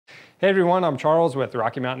Hey everyone, I'm Charles with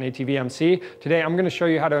Rocky Mountain ATV MC. Today I'm going to show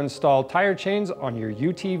you how to install tire chains on your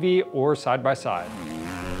UTV or side-by-side.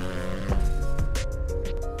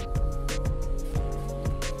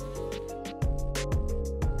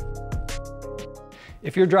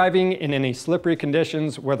 If you're driving in any slippery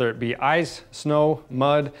conditions, whether it be ice, snow,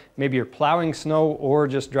 mud, maybe you're plowing snow or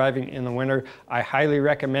just driving in the winter, I highly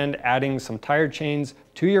recommend adding some tire chains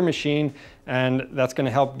to your machine, and that's going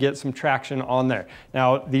to help get some traction on there.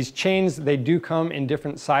 Now, these chains, they do come in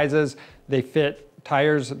different sizes. They fit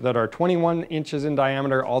tires that are 21 inches in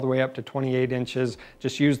diameter all the way up to 28 inches.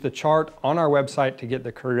 Just use the chart on our website to get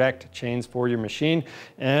the correct chains for your machine.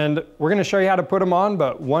 And we're going to show you how to put them on,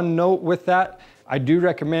 but one note with that, I do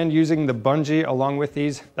recommend using the bungee along with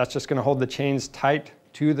these. That's just going to hold the chains tight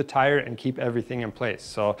to the tire and keep everything in place.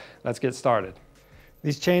 So let's get started.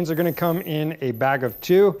 These chains are going to come in a bag of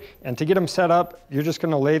 2, and to get them set up, you're just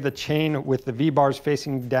going to lay the chain with the V-bars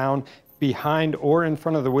facing down behind or in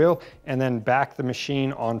front of the wheel, and then back the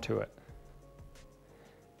machine onto it.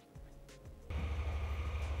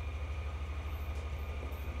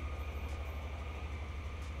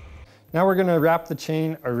 Now we're going to wrap the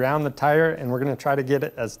chain around the tire, and we're going to try to get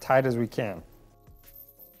it as tight as we can.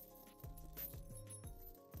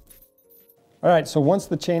 All right, so once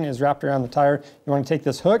the chain is wrapped around the tire, you want to take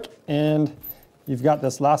this hook, and you've got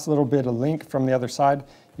this last little bit of link from the other side.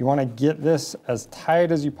 You want to get this as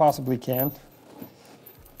tight as you possibly can.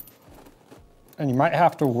 And you might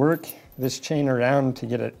have to work this chain around to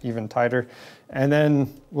get it even tighter. And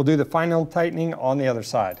then we'll do the final tightening on the other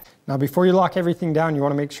side. Now, before you lock everything down, you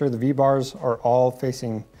want to make sure the V-bars are all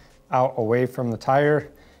facing out away from the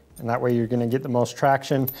tire, and that way you're going to get the most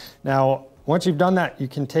traction. Now, once you've done that, you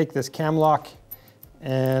can take this cam lock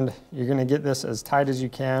and you're going to get this as tight as you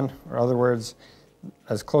can, or in other words,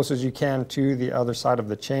 as close as you can to the other side of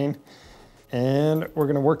the chain. And we're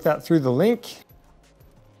going to work that through the link.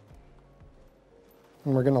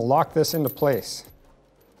 And we're going to lock this into place.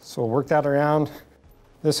 So we'll work that around.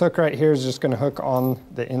 This hook right here is just going to hook on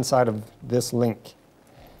the inside of this link.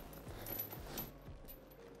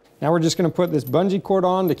 Now we're just going to put this bungee cord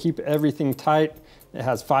on to keep everything tight. It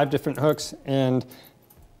has 5 different hooks, and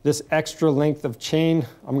this extra length of chain,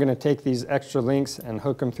 I'm going to take these extra links and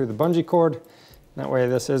hook them through the bungee cord. That way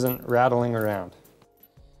this isn't rattling around.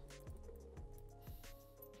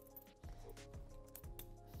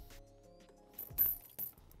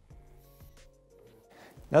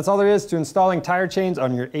 That's all there is to installing tire chains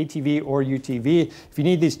on your ATV or UTV. If you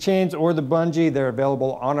need these chains or the bungee, they're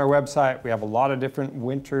available on our website. We have a lot of different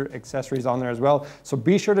winter accessories on there as well. So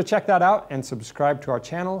be sure to check that out and subscribe to our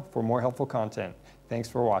channel for more helpful content. Thanks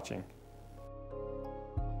for watching.